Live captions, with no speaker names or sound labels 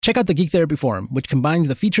Check out the Geek Therapy Forum, which combines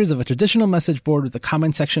the features of a traditional message board with the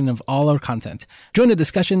comment section of all our content. Join the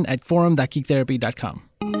discussion at forum.geektherapy.com.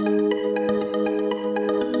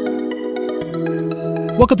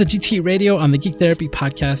 Welcome to GT Radio on the Geek Therapy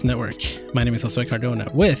Podcast Network. My name is Josue Cardona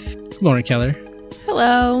with Lauren Keller.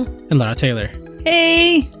 Hello. And Laura Taylor.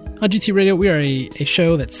 Hey. On GT Radio, we are a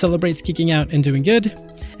show that celebrates geeking out and doing good.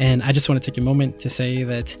 And I just want to take a moment to say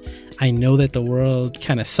that I know that the world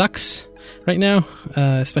kind of sucks right now,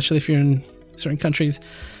 especially if you're in certain countries.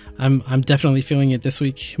 I'm definitely feeling it this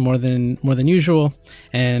week more than usual.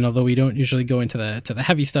 And although we don't usually go into the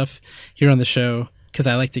heavy stuff here on the show, because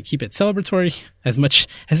I like to keep it celebratory as much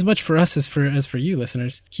for us as for you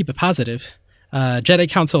listeners, keep it positive. Jedi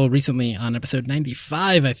Council recently on episode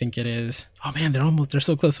 95, I think it is. Oh man, they're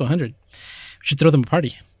so close to 100. We should throw them a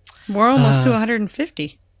party. We're almost to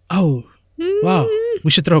 150. Oh. Wow, we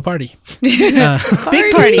should throw a party.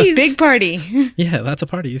 Big party. Yeah, lots of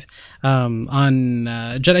parties. On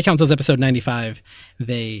Jedi Council's episode 95,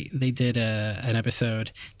 they did an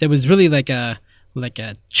episode that was really like a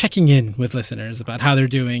checking in with listeners about how they're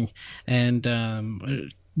doing,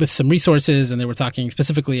 and with some resources, and they were talking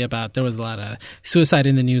specifically about, there was a lot of suicide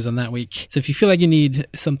in the news on that week. So if you feel like you need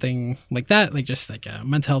something like that, like just like a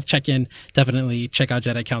mental health check-in, definitely check out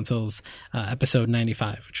Jedi Council's episode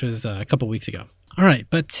 95, which was a couple weeks ago. All right,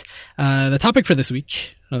 but the topic for this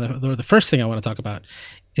week, or the first thing I want to talk about,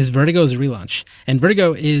 is Vertigo's relaunch. And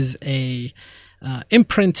Vertigo is a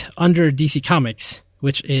imprint under DC Comics,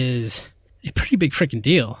 which is a pretty big freaking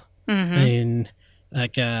deal. Mm-hmm. I mean,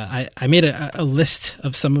 like I made a list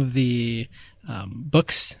of some of the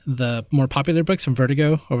books, the more popular books from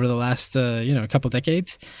Vertigo over the last couple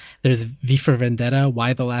decades. There's V for Vendetta,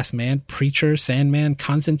 Why the Last Man, Preacher, Sandman,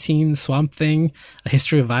 Constantine, Swamp Thing, A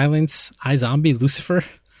History of Violence, iZombie, Lucifer.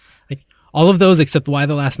 Like all of those except Why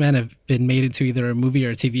the Last Man have been made into either a movie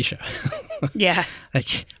or a TV show. Yeah.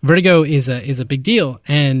 Like Vertigo is a big deal,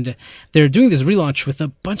 and they're doing this relaunch with a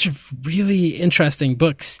bunch of really interesting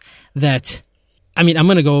books that, I mean, I'm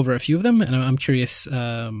going to go over a few of them, and I'm curious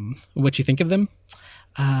what you think of them.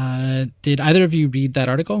 Did either of you read that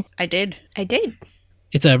article? I did.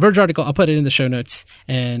 It's a Verge article. I'll put it in the show notes,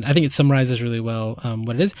 and I think it summarizes really well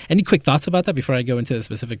what it is. Any quick thoughts about that before I go into the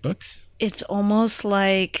specific books? It's almost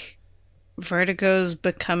like Vertigo's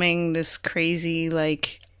becoming this crazy,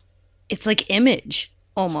 like, it's like Image.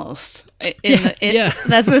 Almost. Yeah.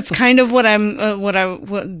 That's kind of what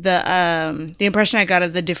the impression I got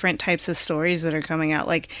of the different types of stories that are coming out.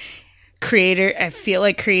 Like I feel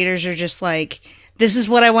like creators are just like, this is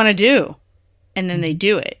what I want to do, and then they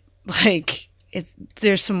do it. Like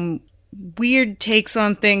there's some weird takes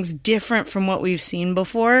on things different from what we've seen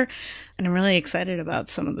before, and I'm really excited about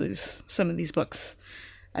some of these books.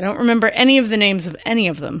 I don't remember any of the names of any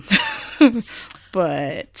of them,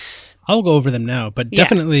 but I'll go over them now, but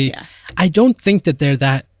definitely, yeah. I don't think that they're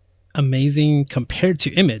that amazing compared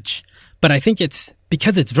to Image, but I think it's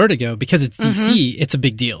because it's Vertigo, because it's DC, it's a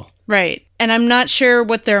big deal. Right. And I'm not sure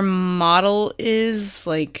what their model is.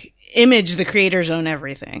 Like Image, the creators own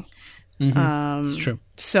everything. Mm-hmm. It's true.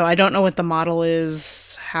 So I don't know what the model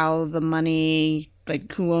is, how the money,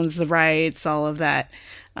 like who owns the rights, all of that.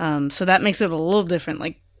 So that makes it a little different.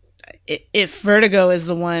 Like, if Vertigo is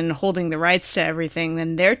the one holding the rights to everything,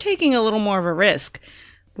 then they're taking a little more of a risk,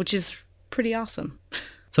 which is pretty awesome.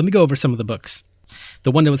 So let me go over some of the books.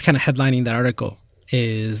 The one that was kind of headlining that article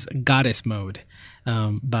is Goddess Mode,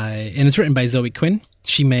 and it's written by Zoe Quinn.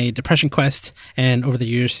 She made Depression Quest, and over the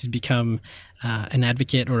years she's become an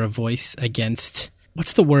advocate or a voice against,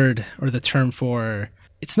 what's the word or the term for,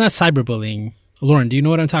 it's not cyberbullying. Lauren, do you know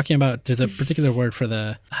what I'm talking about? There's a particular word for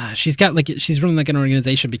the. She's running like an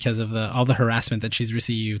organization because of all the harassment that she's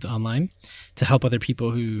received online to help other people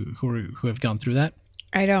who have gone through that.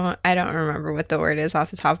 I don't remember what the word is off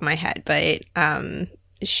the top of my head, but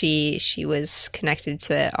she was connected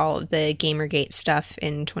to all of the Gamergate stuff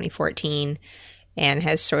in 2014 and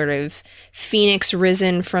has sort of phoenix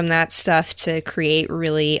risen from that stuff to create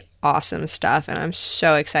really awesome stuff, and I'm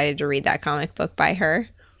so excited to read that comic book by her.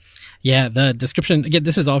 Yeah, the description, again,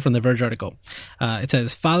 this is all from the Verge article. It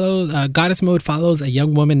says, Goddess Mode follows a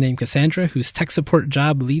young woman named Cassandra whose tech support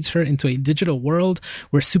job leads her into a digital world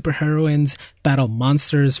where superheroines battle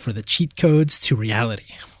monsters for the cheat codes to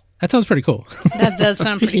reality. That sounds pretty cool. That does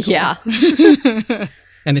sound pretty cool. Yeah.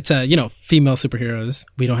 And it's, female superheroes.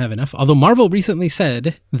 We don't have enough. Although Marvel recently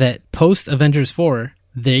said that post Avengers 4,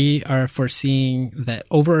 they are foreseeing that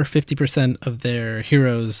over 50% of their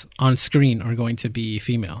heroes on screen are going to be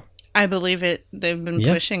female. I believe it. They've been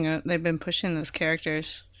pushing it. They've been pushing those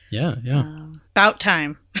characters. Yeah. About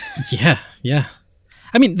time. Yeah.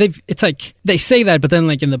 I mean, it's like they say that, but then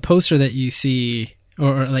like in the poster that you see,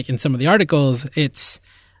 or like in some of the articles, it's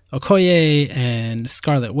Okoye and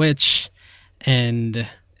Scarlet Witch, and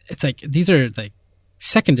it's like these are like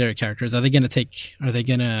secondary characters. Are they going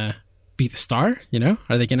to be the star? You know,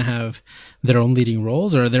 are they going to have their own leading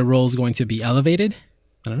roles, or are their roles going to be elevated?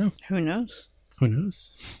 I don't know. Who knows? Who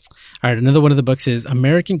knows? All right, another one of the books is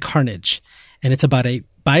American Carnage, and it's about a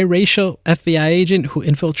biracial FBI agent who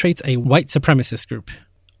infiltrates a white supremacist group.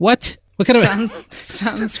 What? What kind of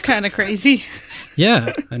sounds kind of crazy?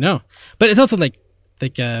 Yeah, I know, but it's also like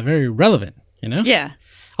very relevant, you know? Yeah.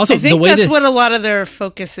 Also, I think the way that's what a lot of their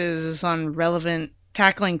focus is on relevant,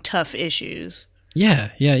 tackling tough issues. Yeah.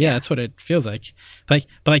 That's what it feels like. But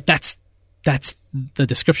that's the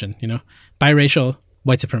description, you know? Biracial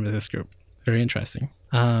white supremacist group. Very interesting.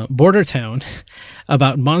 Border Town,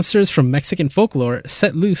 about monsters from Mexican folklore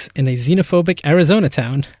set loose in a xenophobic Arizona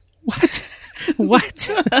town. What?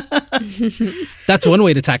 That's one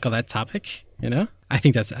way to tackle that topic, you know? I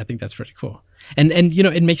think that's pretty cool. And you know,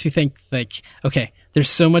 it makes me think like, okay, there's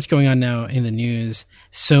so much going on now in the news,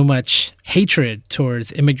 so much hatred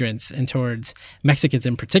towards immigrants and towards Mexicans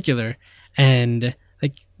in particular. And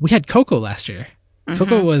like we had Coco last year. Mm-hmm.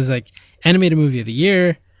 Coco was like animated movie of the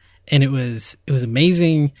year, and it was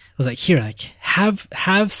amazing. It was like, here, like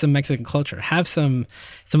have some Mexican culture, have some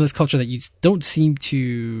of this culture that you don't seem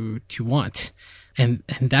to want. And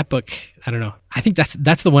that book, I don't know. I think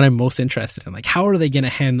that's the one I'm most interested in. Like, how are they going to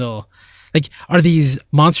handle, like, are these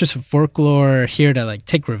monsters from folklore here to like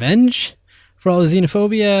take revenge for all the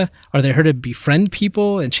xenophobia? Are they here to befriend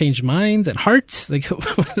people and change minds and hearts? Like,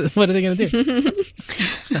 what are they going to do?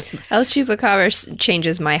 El Chupacabra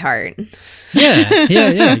changes my heart. Yeah,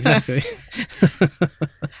 exactly.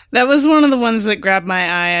 That was one of the ones that grabbed my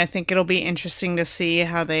eye. I think it'll be interesting to see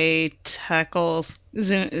how they tackle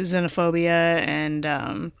xenophobia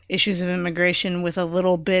and issues of immigration with a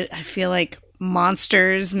little bit. I feel like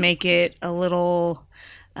monsters make it a little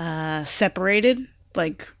separated,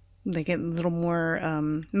 like they get a little more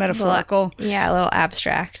metaphorical. A little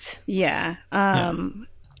abstract. Yeah.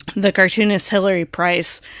 The cartoonist Hilary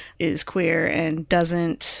Price is queer and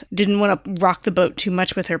didn't want to rock the boat too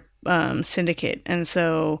much with her syndicate, and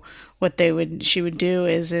so what she would do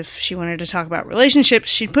is if she wanted to talk about relationships,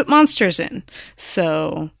 she'd put monsters in.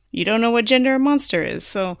 So you don't know what gender a monster is.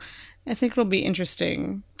 So I think it'll be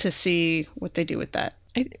interesting to see what they do with that.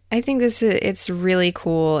 I think it's really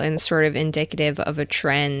cool and sort of indicative of a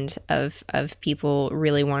trend of people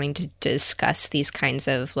really wanting to discuss these kinds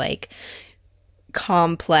of like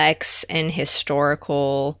complex and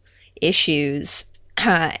historical issues,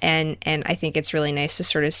 and I think it's really nice to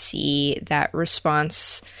sort of see that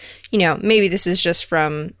response. You know, maybe this is just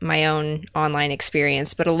from my own online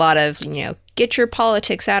experience, but a lot of, you know, get your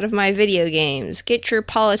politics out of my video games, get your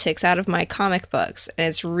politics out of my comic books. And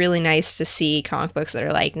it's really nice to see comic books that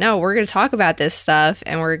are like, no, we're going to talk about this stuff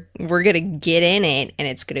and we're going to get in it, and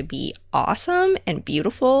it's going to be awesome and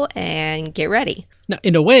beautiful, and get ready. Now,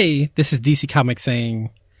 in a way, this is DC Comics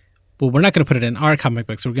saying, well, we're not going to put it in our comic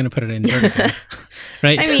books. We're going to put it in Vertigo,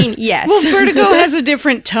 right? I mean, yes. Well, Vertigo has a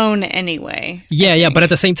different tone anyway. Yeah. But at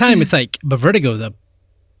the same time, it's like, but Vertigo is a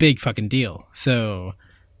big fucking deal. So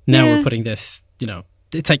now we're putting this, you know,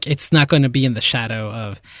 it's like, it's not going to be in the shadow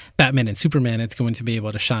of Batman and Superman. It's going to be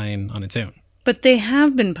able to shine on its own. But they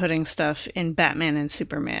have been putting stuff in Batman and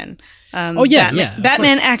Superman.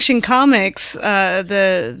 Batman Action Comics,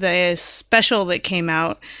 the special that came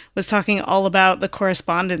out was talking all about the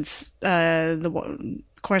correspondence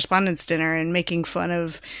dinner and making fun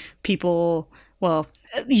of people, well,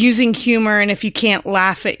 using humor. And if you can't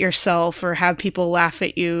laugh at yourself or have people laugh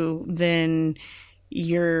at you, then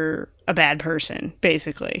you're a bad person,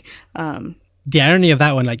 basically. The irony of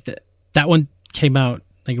that one, like that one came out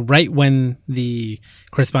like right when the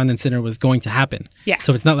Correspondence Dinner was going to happen. Yeah.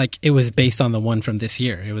 So it's not like it was based on the one from this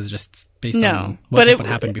year. It was just based on what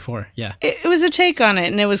happened before. Yeah. It was a take on it,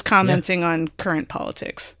 and it was commenting on current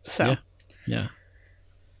politics. So. Yeah.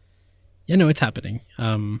 No, it's happening.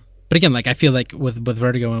 But again, like I feel like with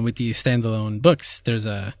Vertigo and with these standalone books, there's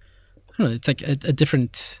I don't know, it's like a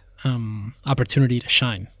different opportunity to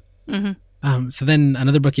shine. Mm-hmm. So then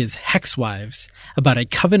another book is Hex Wives, about a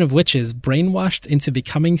coven of witches brainwashed into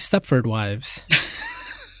becoming Stepford wives.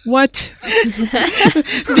 What?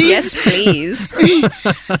 Yes, please.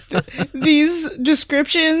 These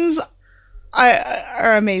descriptions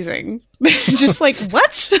are amazing. Just like,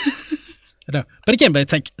 what? I know. But again,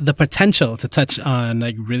 it's like the potential to touch on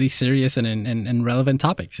like really serious and relevant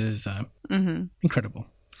topics is incredible.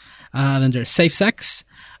 Then there's Safe Sex,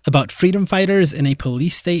 about freedom fighters in a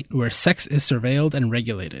police state where sex is surveilled and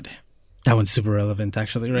regulated. That one's super relevant,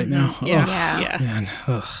 actually, right now. Yeah. Oh, Yeah. man.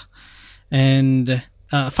 Ugh. And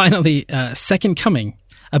finally, Second Coming,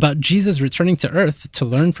 about Jesus returning to Earth to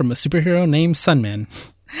learn from a superhero named Sunman.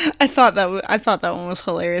 I thought that one was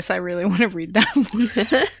hilarious. I really want to read that one.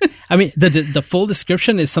 I mean, the full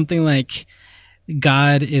description is something like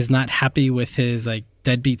God is not happy with his like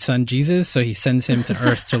deadbeat son Jesus, so he sends him to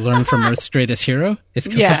Earth to learn from Earth's greatest hero.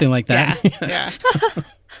 It's something like that. Yeah.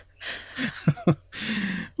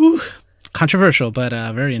 Ooh, controversial, but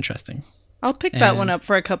very interesting. I'll pick that one up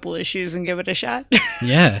for a couple issues and give it a shot.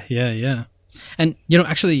 Yeah. And, you know,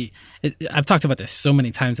 actually, I've talked about this so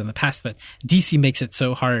many times in the past, but DC makes it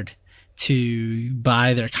so hard to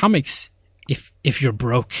buy their comics if you're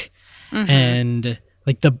broke. And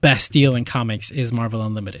like the best deal in comics is Marvel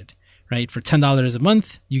Unlimited, right? For $10 a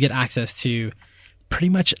month, you get access to pretty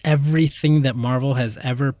much everything that Marvel has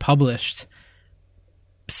ever published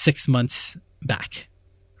 6 months back,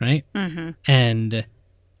 right? And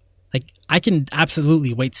like I can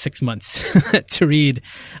absolutely wait 6 months to read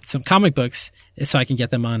some comic books so I can get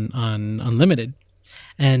them on Unlimited.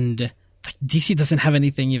 And like, DC doesn't have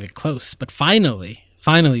anything even close. But finally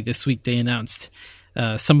this week they announced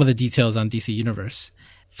some of the details on DC Universe.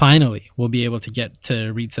 Finally, we'll be able to get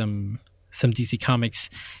to read some DC comics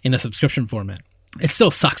in a subscription format. It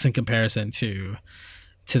still sucks in comparison to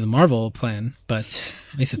the Marvel plan, but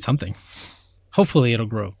at least it's something. Hopefully it'll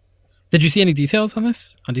grow. Did you see any details on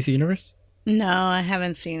this on DC Universe? No, I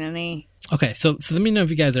haven't seen any. Okay, so let me know if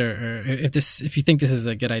you guys are if you think this is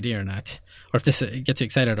a good idea or not, or if this gets you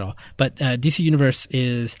excited at all. But DC Universe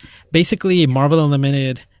is basically Marvel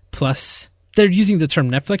Unlimited plus. They're using the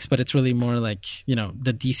term Netflix, but it's really more like, you know,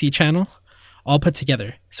 the DC channel all put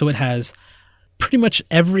together. So it has pretty much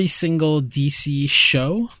every single DC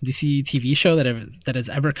TV show that has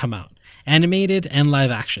ever come out, animated and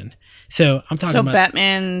live action. So I'm talking about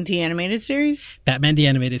Batman the Animated Series? Batman the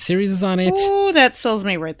Animated Series is on it. Ooh, that sells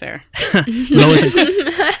me right there.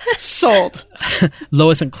 Sold.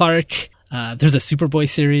 Lois and Clark. There's a Superboy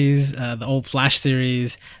series, the old Flash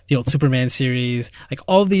series, the old Superman series. Like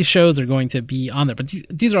all these shows are going to be on there, but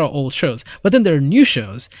these are all old shows. But then there are new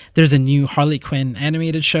shows. There's a new Harley Quinn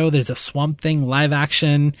animated show. There's a Swamp Thing live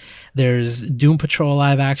action. There's Doom Patrol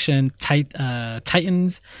live action,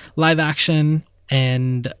 Titans live action,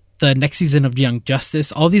 and the next season of Young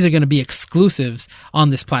Justice. All these are going to be exclusives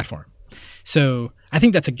on this platform. So I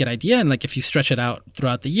think that's a good idea. And like if you stretch it out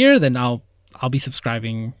throughout the year, then I'll be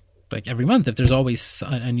subscribing like every month if there's always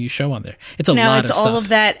a new show on there. It's a lot of stuff. Now it's all of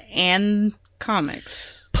that and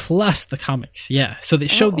comics. Plus the comics, yeah. So they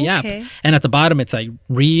showed the app, and at the bottom it's like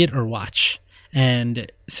read or watch. And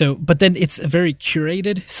so, but then it's a very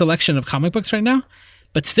curated selection of comic books right now.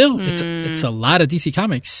 But still, it's a lot of DC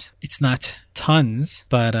Comics. It's not tons,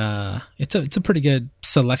 but it's a pretty good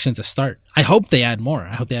selection to start. I hope they add more.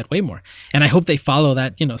 I hope they add way more, and I hope they follow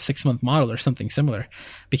that 6-month model or something similar,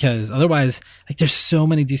 because otherwise, like there's so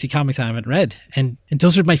many DC Comics I haven't read, and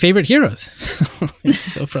those are my favorite heroes. It's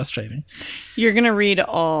so frustrating. You're gonna read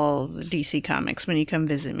all the DC Comics when you come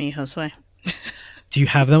visit me, Josue. Do you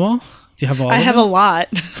have them all? Do you have all? I have a lot.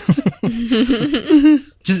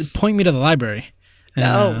 Just point me to the library.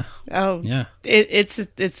 Yeah,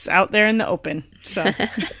 it's out there in the open. So,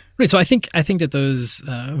 right. So I think that those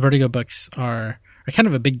Vertigo books are kind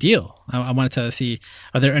of a big deal. I wanted to see,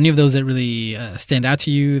 are there any of those that really stand out to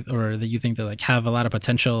you, or that you think that like have a lot of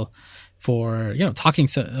potential for talking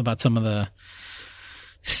about some of the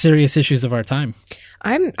serious issues of our time?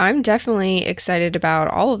 I'm definitely excited about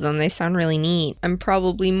all of them. They sound really neat. I'm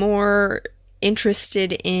probably more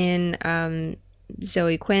interested in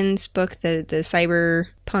Zoe Quinn's book, the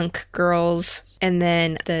cyberpunk girls, and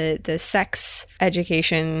then the sex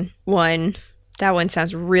education one. That one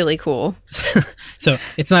sounds really cool. So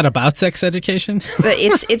it's not about sex education, but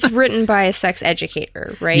it's written by a sex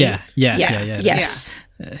educator, right? Yeah. Yes.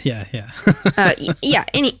 Yeah.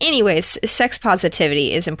 Anyways, sex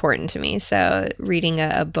positivity is important to me. So reading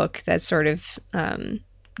a book that sort of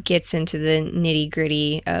gets into the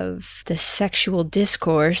nitty-gritty of the sexual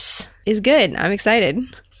discourse is good. I'm excited.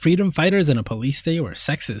 Freedom fighters in a police state where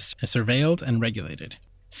sex is surveilled and regulated.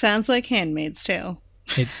 Sounds like Handmaid's Tale.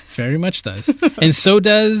 It very much does. And so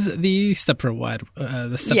does the Stepford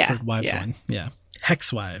Wives one. Yeah.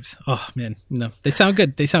 Hex Wives. Oh, man. No, they sound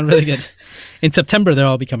good. They sound really good. In September, they'll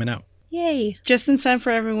all be coming out. Yay. Just in time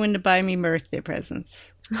for everyone to buy me birthday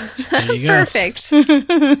presents. There you go. Perfect. It's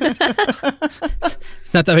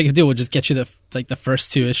not that big of a deal. We'll just get you the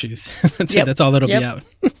first 2 issues. That's all that'll be out.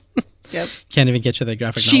 Yep. Can't even get you the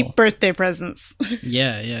graphic cheap novel. Birthday presents.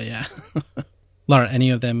 Yeah. Laura, any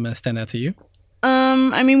of them stand out to you?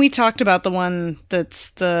 I mean, we talked about the one that's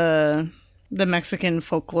the Mexican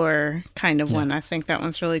folklore kind of one. I think that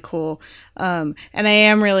one's really cool. And I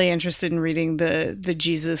am really interested in reading the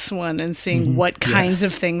Jesus one and seeing what kinds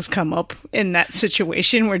of things come up in that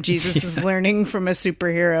situation where Jesus is learning from a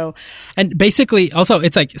superhero. And basically, also,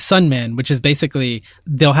 it's like Sunman, which is basically,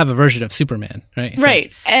 they'll have a version of Superman, right? It's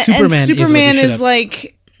right. Like, Superman is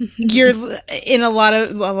like, you're in a lot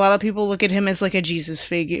of people look at him as like a Jesus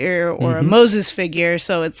figure or a Moses figure.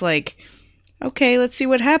 So it's like, okay, let's see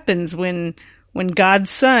what happens when God's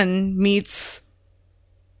son meets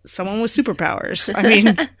someone with superpowers. I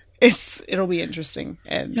mean, it'll be interesting.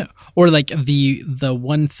 And or like the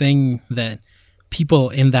one thing that people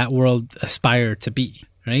in that world aspire to be,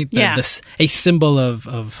 right? A symbol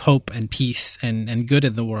of hope and peace and good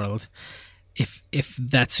in the world. If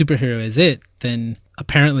that superhero is it, then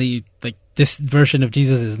apparently like this version of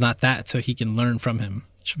Jesus is not that, so he can learn from him.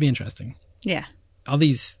 It should be interesting. Yeah. All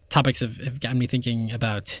these topics have gotten me thinking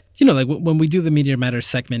about, you know, like when we do the Meteor Matters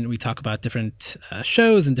segment, we talk about different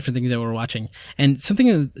shows and different things that we're watching. And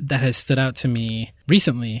something that has stood out to me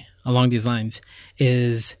recently along these lines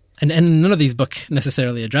is, and none of these books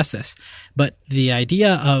necessarily address this, but the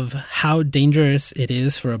idea of how dangerous it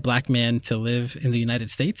is for a black man to live in the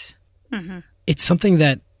United States. Mm-hmm. It's something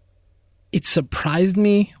that it surprised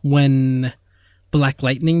me when Black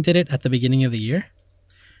Lightning did it at the beginning of the year.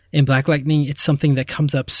 In Black Lightning, it's something that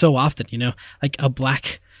comes up so often, you know, like a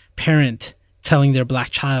black parent telling their black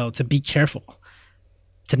child to be careful,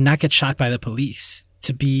 to not get shot by the police,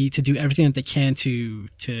 to do everything that they can to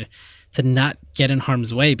not get in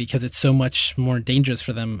harm's way, because it's so much more dangerous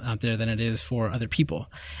for them out there than it is for other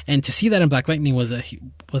people. And to see that in Black Lightning was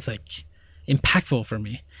like impactful for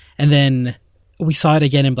me. And then we saw it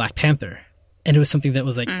again in Black Panther, and it was something that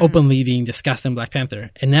was like openly being discussed in Black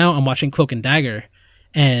Panther. And now I'm watching Cloak and Dagger,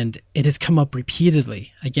 and it has come up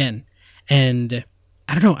repeatedly again. And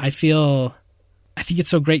I don't know, I think it's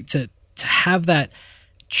so great to have that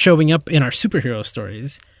showing up in our superhero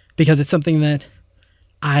stories, because it's something that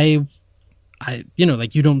I you know,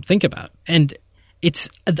 like you don't think about. And it's,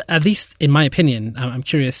 at least in my opinion, I'm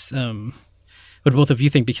curious what both of you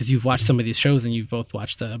think, because you've watched some of these shows and you've both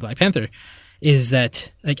watched Black Panther, is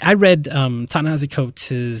that like I read Ta-Nehisi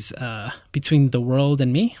Coates' Between the World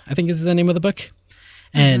and Me, I think is the name of the book.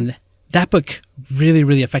 And that book really,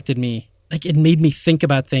 really affected me. Like it made me think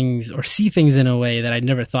about things or see things in a way that I'd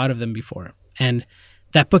never thought of them before. And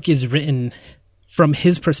that book is written from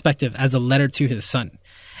his perspective as a letter to his son.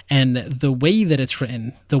 And the way that it's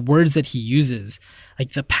written, the words that he uses,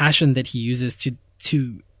 like the passion that he uses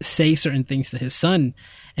to say certain things to his son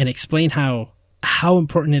and explain how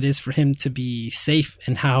important it is for him to be safe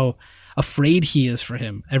and how afraid he is for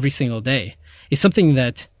him every single day, is something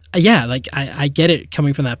that, like I get it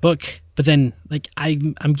coming from that book, but then like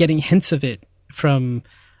I'm getting hints of it from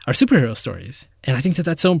our superhero stories. And I think that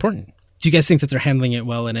that's so important. Do you guys think that they're handling it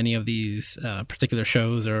well in any of these particular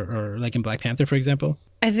shows or like in Black Panther, for example?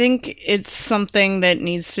 I think it's something that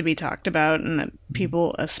needs to be talked about, and that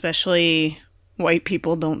people, especially white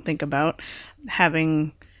people, don't think about,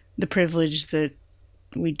 having the privilege that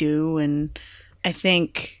we do. And I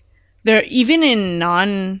think there, even in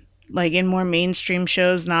in more mainstream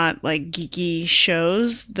shows, not like geeky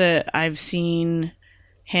shows, that I've seen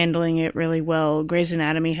handling it really well. Grey's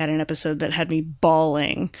Anatomy had an episode that had me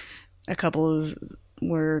bawling. A couple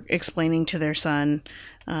were explaining to their son,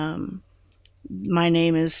 my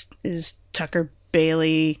name is Tucker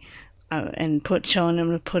Bailey, and telling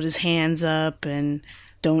him to put his hands up and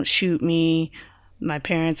don't shoot me. My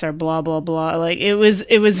parents are blah, blah, blah. Like it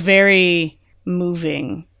was very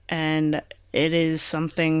moving, and it is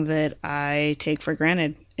something that I take for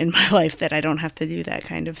granted in my life, that I don't have to do that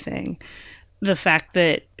kind of thing. The fact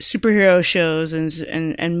that superhero shows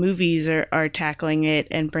and movies are tackling it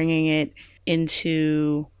and bringing it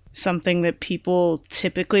into something that people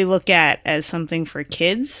typically look at as something for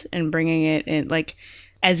kids, and bringing it in, like,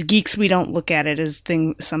 as geeks, we don't look at it as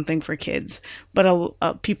something for kids,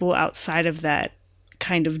 but people outside of that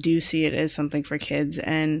kind of do see it as something for kids.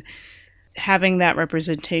 And having that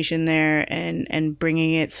representation there and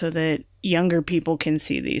bringing it so that younger people can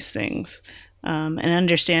see these things and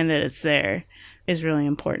understand that it's there is really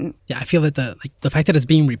important. Yeah, I feel that the fact that it's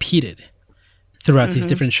being repeated throughout these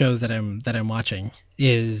different shows that I'm watching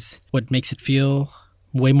is what makes it feel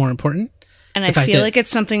way more important. And I feel like it's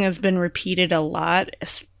something that's been repeated a lot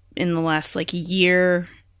in the last like year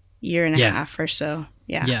and a half or so.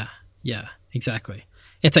 Yeah, exactly.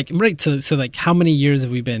 It's like, right, so like how many years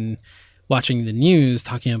have we been watching the news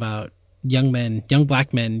talking about young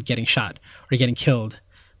black men getting shot or getting killed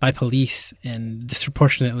by police and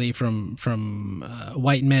disproportionately from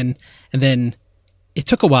white men. And then it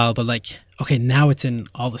took a while, but like, okay, now it's in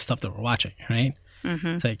all the stuff that we're watching, right?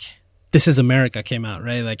 It's like, This Is America came out,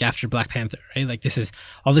 right? Like after Black Panther, right? Like this is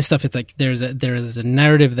all this stuff. It's like there's a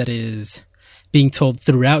narrative that is being told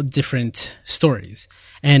throughout different stories.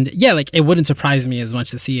 And yeah, like it wouldn't surprise me as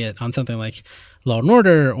much to see it on something like Law and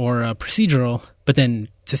Order or a procedural, but then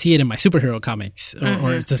to see it in my superhero comics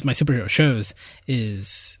or just my superhero shows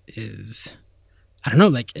is I don't know,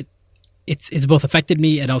 like it's both affected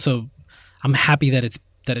me and also I'm happy that it's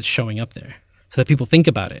showing up there so that people think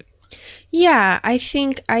about it. Yeah, I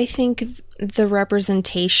think the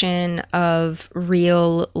representation of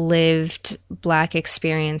real lived Black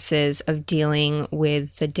experiences of dealing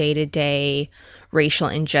with the day-to-day racial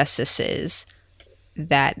injustices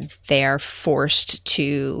that they are forced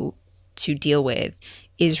to deal with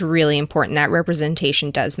is really important. That representation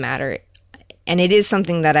does matter. And it is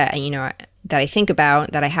something that I think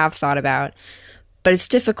about, that I have thought about, but it's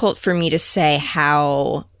difficult for me to say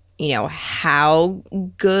how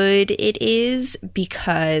good it is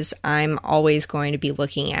because I'm always going to be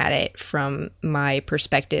looking at it from my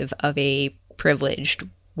perspective of a privileged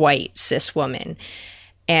white cis woman.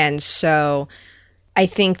 And so I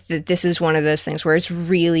think that this is one of those things where it's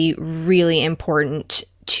really, really important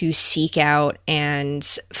to seek out and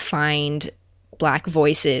find Black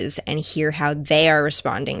voices and hear how they are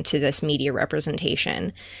responding to this media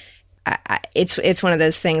representation. It's one of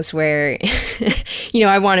those things where,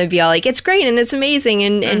 I want to be all like, it's great and it's amazing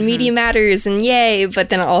and media matters and yay. But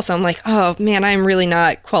then also I'm like, oh man, I'm really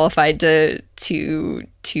not qualified to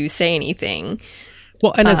say anything.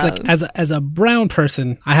 Well, and as a brown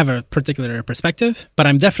person, I have a particular perspective, but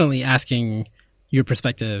I'm definitely asking your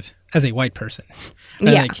perspective as a white person.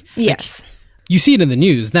 Right? Yeah. Yes. You see it in the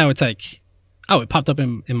news. Now it's like, oh, it popped up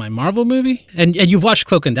in my Marvel movie. And you've watched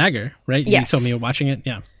Cloak and Dagger, right? Yes. You told me you're watching it.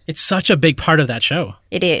 Yeah. It's such a big part of that show.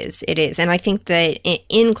 It is. And I think that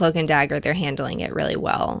in Cloak and Dagger, they're handling it really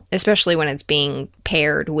well, especially when it's being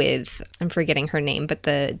paired with, I'm forgetting her name, but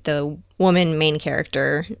the woman main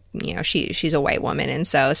character, she's a white woman. And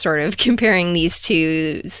so sort of comparing these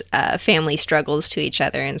two family struggles to each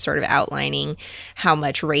other and sort of outlining how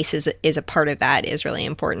much race is a part of that is really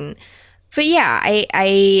important. But yeah,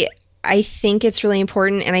 I think it's really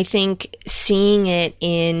important. And I think seeing it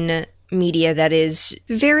in media that is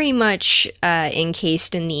very much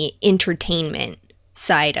encased in the entertainment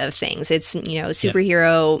side of things. It's,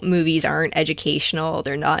 superhero movies aren't educational.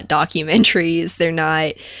 They're not documentaries. They're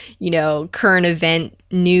not, current event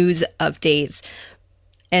news updates.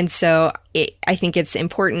 And so I think it's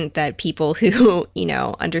important that people who,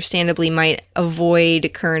 understandably might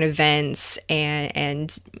avoid current events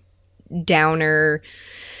and downer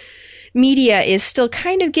media is still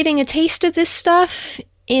kind of getting a taste of this stuff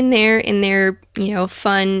in their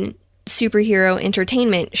fun superhero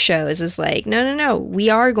entertainment shows is like, no, we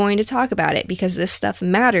are going to talk about it because this stuff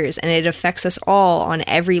matters and it affects us all on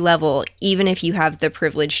every level. Even if you have the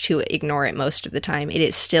privilege to ignore it most of the time, it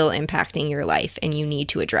is still impacting your life and you need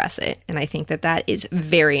to address it. And I think that is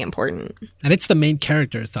very important. And it's the main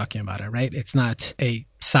character is talking about it, right? It's not a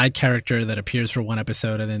side character that appears for one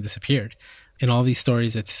episode and then disappeared. In all these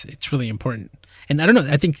stories, it's really important. And I don't know,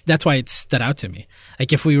 I think that's why it stood out to me.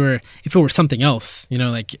 Like if it were something else,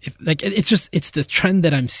 it's the trend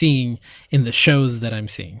that I'm seeing in the shows that I'm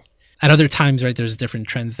seeing. At other times, right, there's different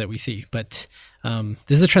trends that we see, but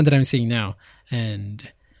this is a trend that I'm seeing now. And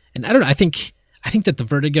I don't know, I think that the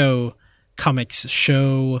Vertigo comics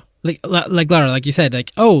show, like Lara, like you said,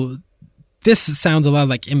 like, oh, this sounds a lot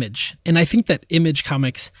like Image. And I think that Image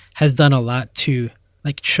Comics has done a lot to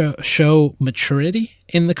like show maturity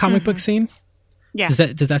in the comic book scene. Yeah.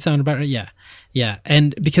 Does that sound about right? Yeah. Yeah.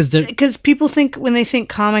 And because people think when they think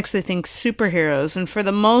comics, they think superheroes. And for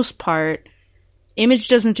the most part, Image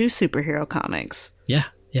doesn't do superhero comics. Yeah.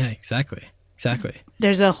 Yeah, exactly.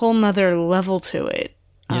 There's a whole nother level to it.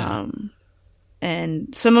 Yeah.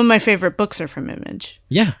 And some of my favorite books are from Image.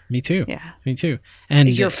 Yeah, me too. Yeah. Me too. And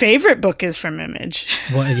your favorite book is from Image.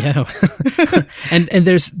 Well, yeah. and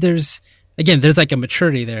there's like a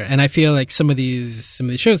maturity there, and I feel like some of these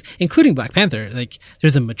shows, including Black Panther, like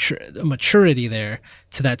there's a maturity there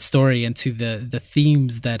to that story and to the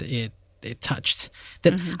themes that it touched.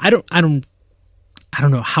 That I don't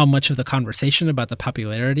know how much of the conversation about the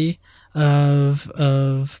popularity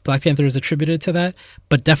of Black Panther is attributed to that,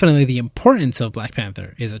 but definitely the importance of Black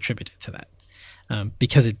Panther is attributed to that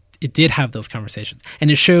because it did have those conversations and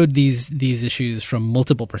it showed these issues from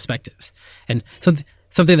multiple perspectives. And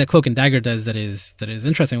something that Cloak and Dagger does that is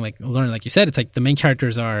interesting, like Lauren, like you said, it's like the main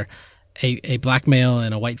characters are a black male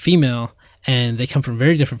and a white female, and they come from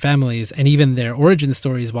very different families, and even their origin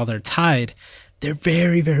stories, while they're tied, they're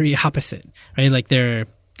very, very opposite, right? Like the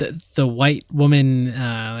white woman,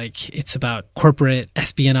 like it's about corporate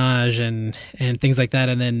espionage and things like that.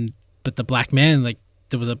 But the black man, like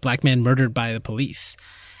there was a black man murdered by the police,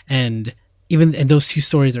 and those two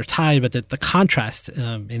stories are tied, but the contrast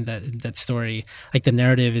in that story, like the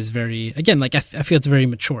narrative is very, again, like I feel it's very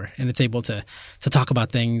mature, and it's able to talk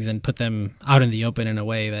about things and put them out in the open in a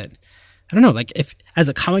way that, I don't know, like if as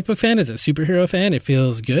a comic book fan, as a superhero fan, it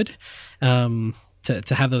feels good to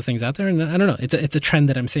have those things out there. And I don't know, it's a trend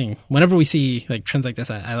that I'm seeing. Whenever we see like trends like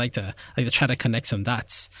this, I like to try to connect some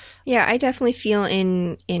dots. Yeah, I definitely feel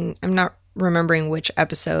in I'm not remembering which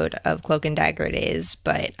episode of Cloak and Dagger it is,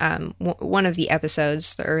 but one of the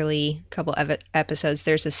episodes, the early couple of episodes,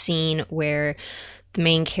 there's a scene where the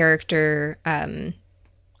main character,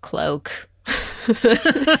 Cloak,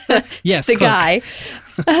 yes, the Cloak. guy,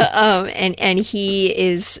 and he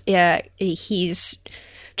is he's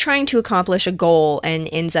trying to accomplish a goal and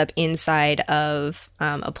ends up inside of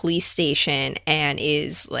a police station and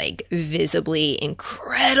is like visibly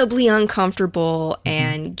incredibly uncomfortable,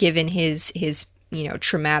 and given his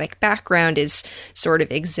traumatic background is sort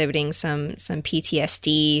of exhibiting some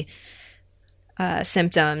PTSD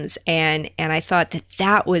symptoms, and I thought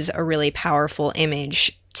that was a really powerful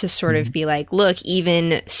image to sort of be like, look,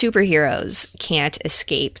 even superheroes can't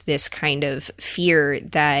escape this kind of fear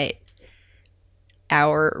that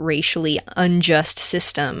our racially unjust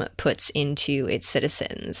system puts into its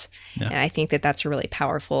citizens. Yeah. And I think that that's a really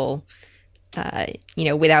powerful,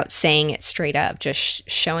 without saying it straight up, just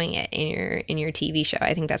showing it in your TV show.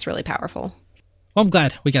 I think that's really powerful. Well, I'm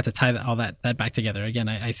glad we got to tie all that back together. Again,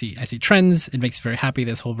 I see trends. It makes me very happy,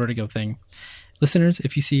 this whole Vertigo thing. Listeners,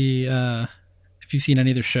 if you see, if you've seen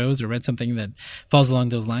any of their shows or read something that falls along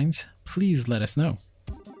those lines, please let us know.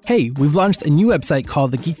 Hey, we've launched a new website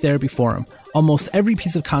called the Geek Therapy Forum. Almost every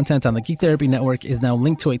piece of content on the Geek Therapy Network is now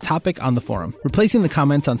linked to a topic on the forum, replacing the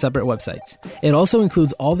comments on separate websites. It also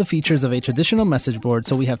includes all the features of a traditional message board,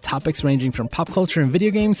 so we have topics ranging from pop culture and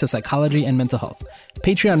video games to psychology and mental health.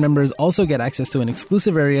 Patreon members also get access to an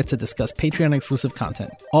exclusive area to discuss Patreon-exclusive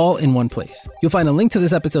content, all in one place. You'll find a link to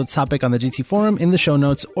this episode's topic on the GT Forum in the show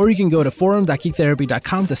notes, or you can go to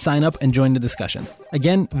forum.geektherapy.com to sign up and join the discussion.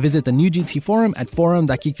 Again, visit the new GT Forum at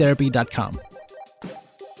forum.geektherapy.com.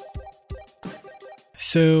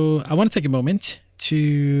 So I want to take a moment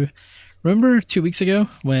to remember 2 weeks ago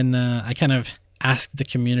when I kind of asked the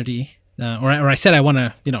community, or I said I want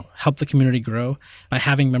to, help the community grow by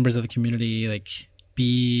having members of the community like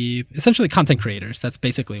be essentially content creators. That's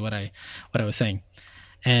basically what I was saying.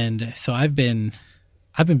 And so I've been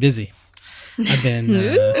busy. I've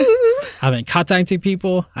been contacting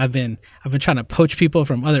people. I've been trying to poach people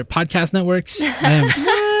from other podcast networks. I'm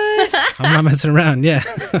not messing around. Yeah.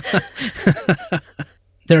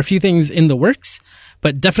 There are a few things in the works,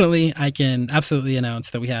 but definitely I can absolutely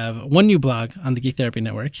announce that we have one new blog on the Geek Therapy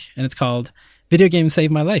Network, and it's called Video Games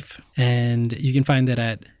Saved My Life. And you can find it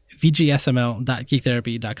at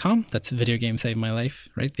vgsml.geektherapy.com. That's Video Games Saved My Life,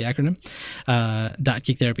 right? The acronym.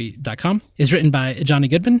 .geektherapy.com. It's written by Johnny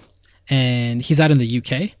Goodman, and he's out in the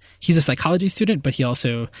UK. He's a psychology student, but he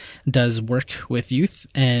also does work with youth,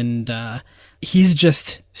 and he's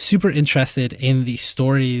just super interested in the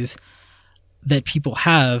stories that people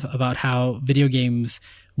have about how video games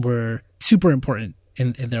were super important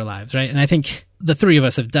in their lives, right? And I think the three of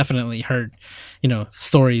us have definitely heard,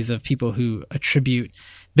 stories of people who attribute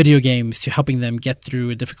video games to helping them get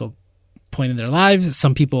through a difficult point in their lives.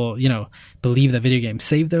 Some people, believe that video games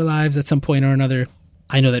saved their lives at some point or another.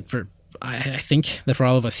 I know that I think that for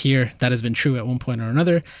all of us here, that has been true at one point or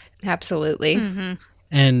another. Absolutely. Mm-hmm.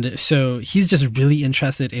 And so he's just really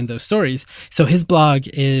interested in those stories. So his blog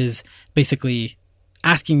is basically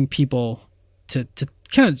asking people to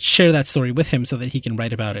kind of share that story with him so that he can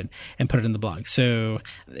write about it and put it in the blog. So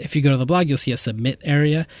if you go to the blog, you'll see a submit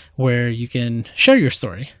area where you can share your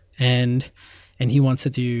story. And he wants to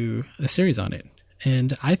do a series on it.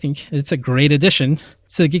 And I think it's a great addition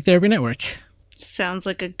to the Geek Therapy Network. Sounds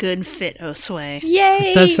like a good fit, Osway.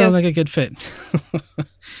 Yay! It does sound like a good fit.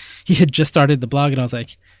 He had just started the blog, and I was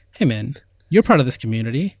like, hey man, you're part of this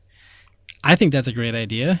community. I think that's a great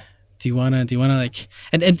idea. Do you wanna like,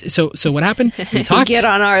 and so what happened? We talked. Get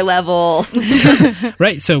on our level.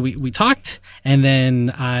 Right. So we talked, and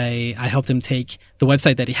then I helped him take the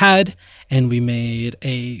website that he had, and we made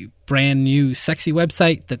a brand new sexy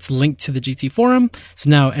website that's linked to the GT forum. So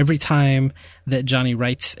now every time that Johnny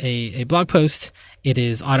writes a blog post, it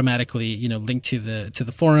is automatically, linked to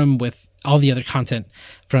the forum with all the other content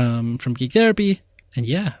from Geek Therapy. And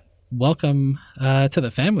yeah, welcome to the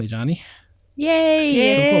family, Johnny. Yay!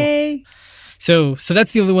 Yay! So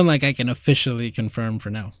that's the only one like I can officially confirm for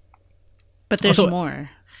now. But there's Also- more.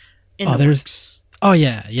 there's Works. Oh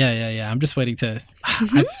yeah. I'm just waiting to.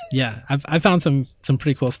 I've found some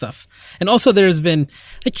pretty cool stuff, and also there's been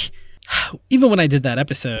like, even when I did that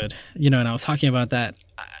episode, and I was talking about that,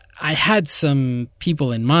 I had some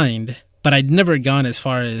people in mind, but I'd never gone as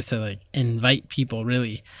far as to like invite people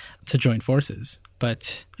really to join forces.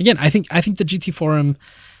 But again, I think the GT forum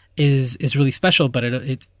is really special, but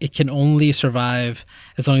it can only survive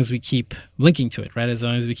as long as we keep linking to it, right? As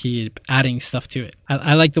long as we keep adding stuff to it.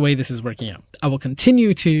 I like the way this is working out. I will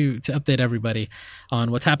continue to update everybody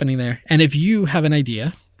on what's happening there. And if you have an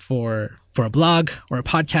idea for a blog or a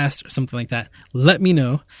podcast or something like that, let me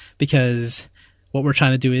know, because what we're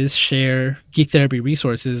trying to do is share Geek Therapy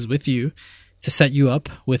resources with you to set you up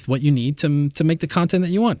with what you need to make the content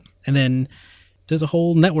that you want. And then there's a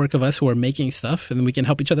whole network of us who are making stuff, and then we can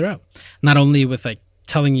help each other out. Not only with like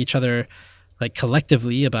telling each other like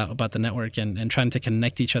collectively about the network and trying to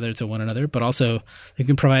connect each other to one another, but also we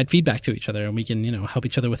can provide feedback to each other, and we can, help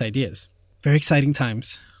each other with ideas. Very exciting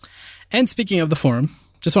times. And speaking of the forum,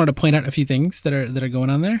 just wanted to point out a few things that are going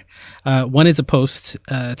on there. One is a post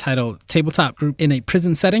titled "Tabletop Group in a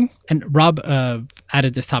Prison Setting," and Rob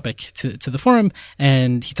added this topic to the forum,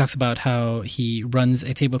 and he talks about how he runs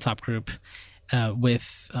a tabletop group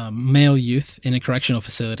with male youth in a correctional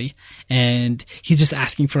facility, and he's just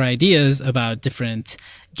asking for ideas about different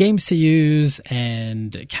games to use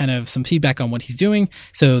and kind of some feedback on what he's doing.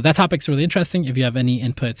 So that topic's really interesting. If you have any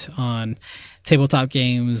input on tabletop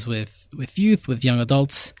games with youth, with young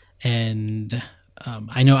adults, and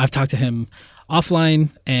I know I've talked to him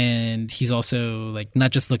offline, and he's also like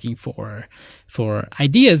not just looking for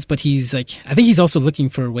ideas, but he's like, I think he's also looking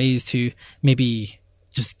for ways to maybe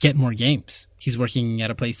just get more games. He's working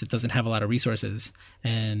at a place that doesn't have a lot of resources,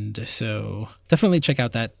 and so definitely check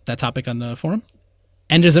out that topic on the forum.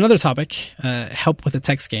 And there's another topic, help with a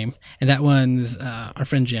text game, and that one's our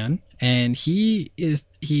friend Gian, and he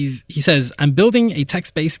says, "I'm building a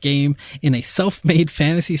text-based game in a self-made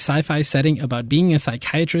fantasy sci-fi setting about being a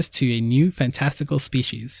psychiatrist to a new fantastical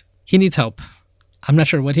species. He needs help. I'm not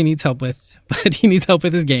sure what he needs help with, but he needs help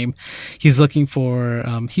with his game. He's looking for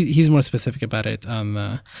he's more specific about it on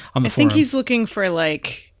the forum. I think he's looking for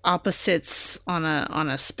like opposites on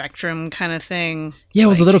a spectrum kind of thing. Yeah, it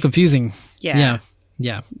was a little confusing. Yeah.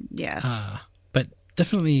 But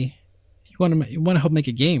definitely, you want to help make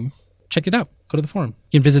a game, check it out. Go to the forum.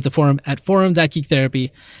 You can visit the forum at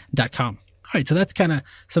forum.geektherapy.com. All right, so that's kind of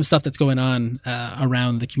some stuff that's going on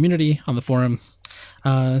around the community on the forum.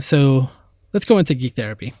 So let's go into Geek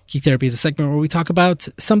Therapy. Geek Therapy is a segment where we talk about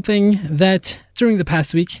something that during the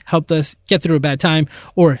past week helped us get through a bad time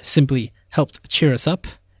or simply helped cheer us up.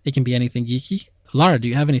 It can be anything geeky. Lara, do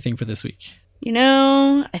you have anything for this week?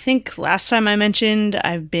 I think last time I mentioned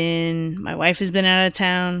my wife has been out of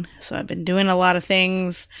town, so I've been doing a lot of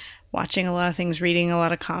things, watching a lot of things, reading a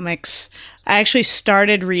lot of comics. I actually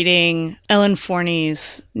started reading Ellen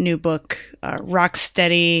Forney's new book,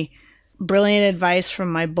 Rocksteady, Brilliant Advice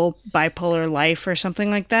from My Bipolar Life, or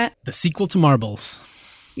something like that. The sequel to Marbles.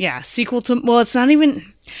 Yeah, sequel to, well, it's not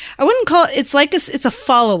even, I wouldn't call it, it's like it's a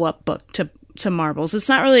follow-up book to Marbles. It's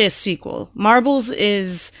not really a sequel. Marbles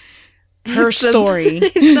is her story.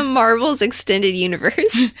 It's the Marbles extended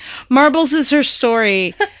universe. Marbles is her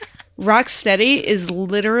story. Rocksteady is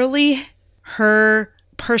literally her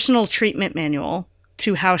personal treatment manual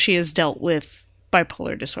to how she has dealt with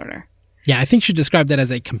bipolar disorder. Yeah, I think she described that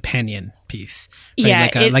as a companion piece.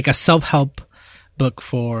 Right? Yeah, like a self-help book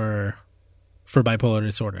for bipolar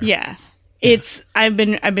disorder. Yeah. I've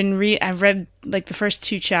read like the first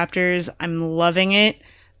 2 chapters. I'm loving it.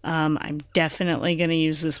 I'm definitely going to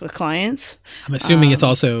use this with clients. I'm assuming it's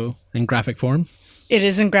also in graphic form. It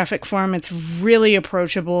is in graphic form. It's really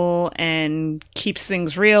approachable and keeps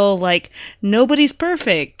things real. Like, nobody's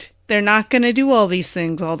perfect. They're not going to do all these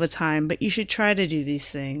things all the time, but you should try to do these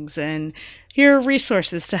things. And here are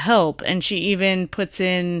resources to help. And she even puts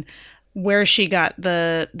in where she got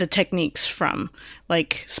the techniques from,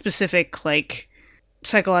 like specific, like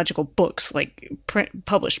psychological books, like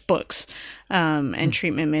published books, and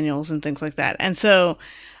treatment manuals and things like that. And so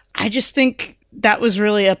I just think that was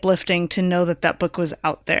really uplifting to know that book was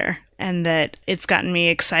out there and that it's gotten me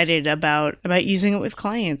excited about using it with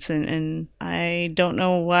clients. And I don't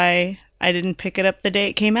know why I didn't pick it up the day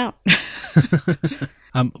it came out.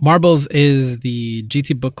 Marbles is the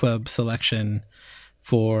GT Book Club selection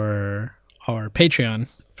for our Patreon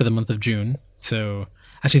for the month of June. So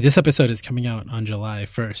actually this episode is coming out on July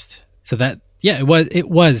 1st. So that, yeah, it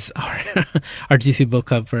was our GT Book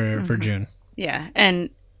Club for June. Yeah. And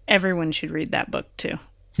everyone should read that book too.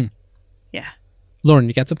 Yeah. Lauren,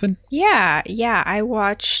 you got something? Yeah. I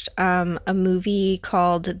watched a movie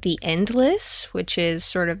called The Endless, which is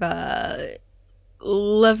sort of a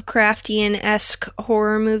Lovecraftian-esque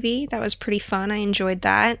horror movie. That was pretty fun. I enjoyed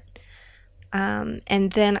that.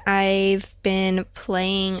 And then I've been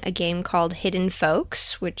playing a game called Hidden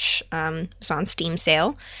Folks, which was on Steam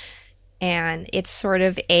sale. And it's sort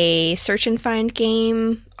of a search and find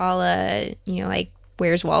game, a la, like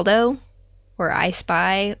Where's Waldo or I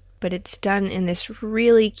Spy, but it's done in this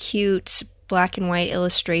really cute black and white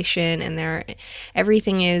illustration, and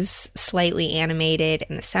everything is slightly animated,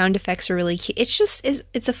 and the sound effects are really cute.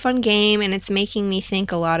 It's a fun game, and it's making me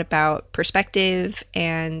think a lot about perspective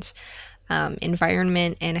and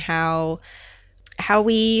environment and how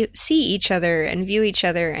we see each other and view each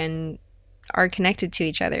other and are connected to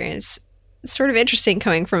each other. And it's sort of interesting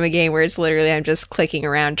coming from a game where it's literally I'm just clicking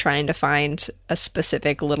around trying to find a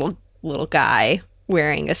specific little guy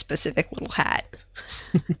wearing a specific little hat.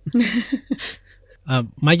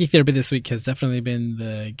 My Geek Therapy this week has definitely been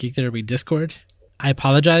the Geek Therapy Discord. I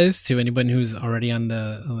apologize to anyone who's already on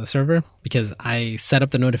the server, because I set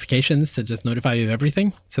up the notifications to just notify you of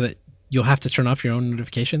everything so that you'll have to turn off your own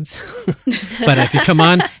notifications. But if you come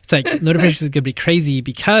on, it's like notifications are going to be crazy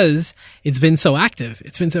because it's been so active.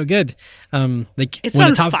 It's been so good. It's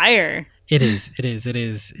on fire. It is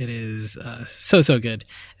so good.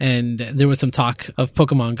 And there was some talk of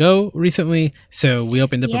Pokemon Go recently, so we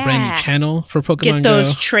opened up a brand new channel for Pokemon Go. Get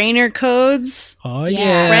those trainer codes. Oh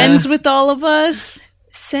yeah. Friends with all of us.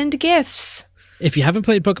 Send gifts. If you haven't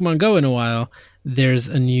played Pokemon Go in a while, there's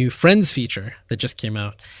a new friends feature that just came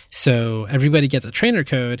out. So everybody gets a trainer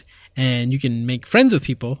code and you can make friends with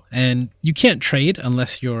people, and you can't trade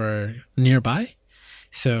unless you're nearby.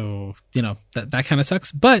 So, that kind of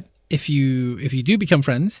sucks. But if you do become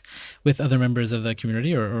friends with other members of the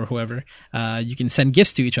community or whoever, you can send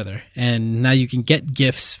gifts to each other. And now you can get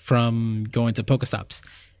gifts from going to Pokestops.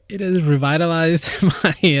 It has revitalized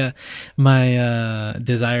my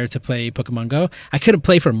desire to play Pokemon Go. I couldn't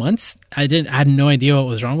play for months. I had no idea what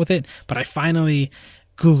was wrong with it, but I finally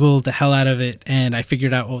Googled the hell out of it, and I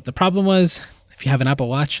figured out what the problem was. If you have an Apple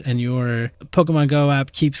Watch and your Pokemon Go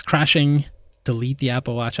app keeps crashing, delete the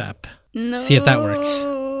Apple Watch app. No. See if that works.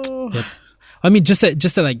 Yep. I mean, just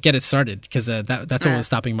to like get it started, because that's what was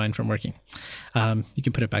stopping mine from working. You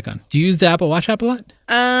can put it back on. Do you use the Apple Watch app a lot?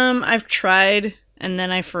 I've tried, and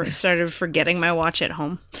then I started forgetting my watch at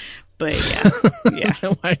home. But yeah.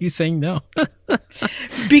 Why are you saying no?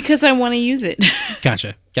 Because I want to use it.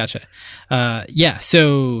 Gotcha.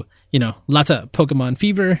 So, lots of Pokemon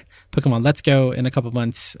Fever, Pokemon Let's Go in a couple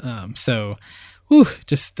months.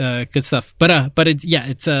 Just good stuff. But it's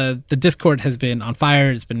the Discord has been on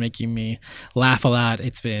fire. It's been making me laugh a lot.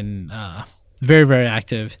 It's been very, very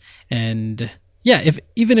active. And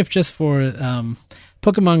even if just for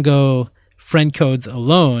Pokemon Go friend codes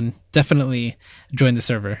alone, definitely join the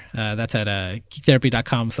server. That's at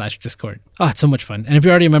geektherapy.com/Discord. Oh, it's so much fun. And if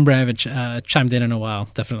you're already a member, I haven't chimed in a while,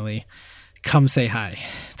 definitely come say hi.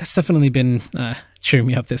 That's definitely been cheering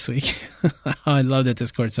me up this week. I love the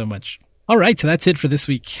Discord so much. All right, so that's it for this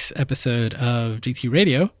week's episode of GT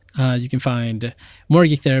Radio. You can find more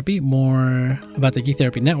Geek Therapy, more about the Geek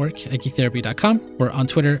Therapy Network at geektherapy.com. We're on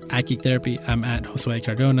Twitter at Geek Therapy. I'm at Josue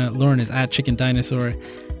Cardona. Lauren is at Chicken Dinosaur.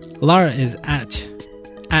 Lara is at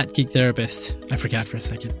Geek Therapist. I forgot for a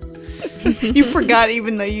second. You forgot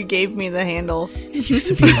even though you gave me the handle. It used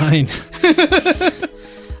to be mine.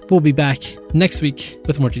 We'll be back next week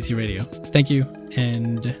with more GT Radio. Thank you,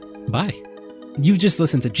 and bye. You've just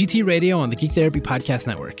listened to GT Radio on the Geek Therapy Podcast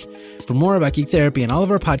Network. For more about Geek Therapy and all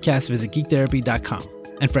of our podcasts, visit geektherapy.com.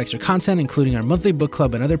 And for extra content, including our monthly book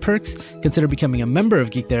club and other perks, consider becoming a member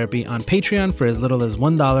of Geek Therapy on Patreon for as little as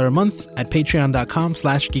 $1 a month at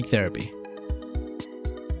patreon.com/geektherapy.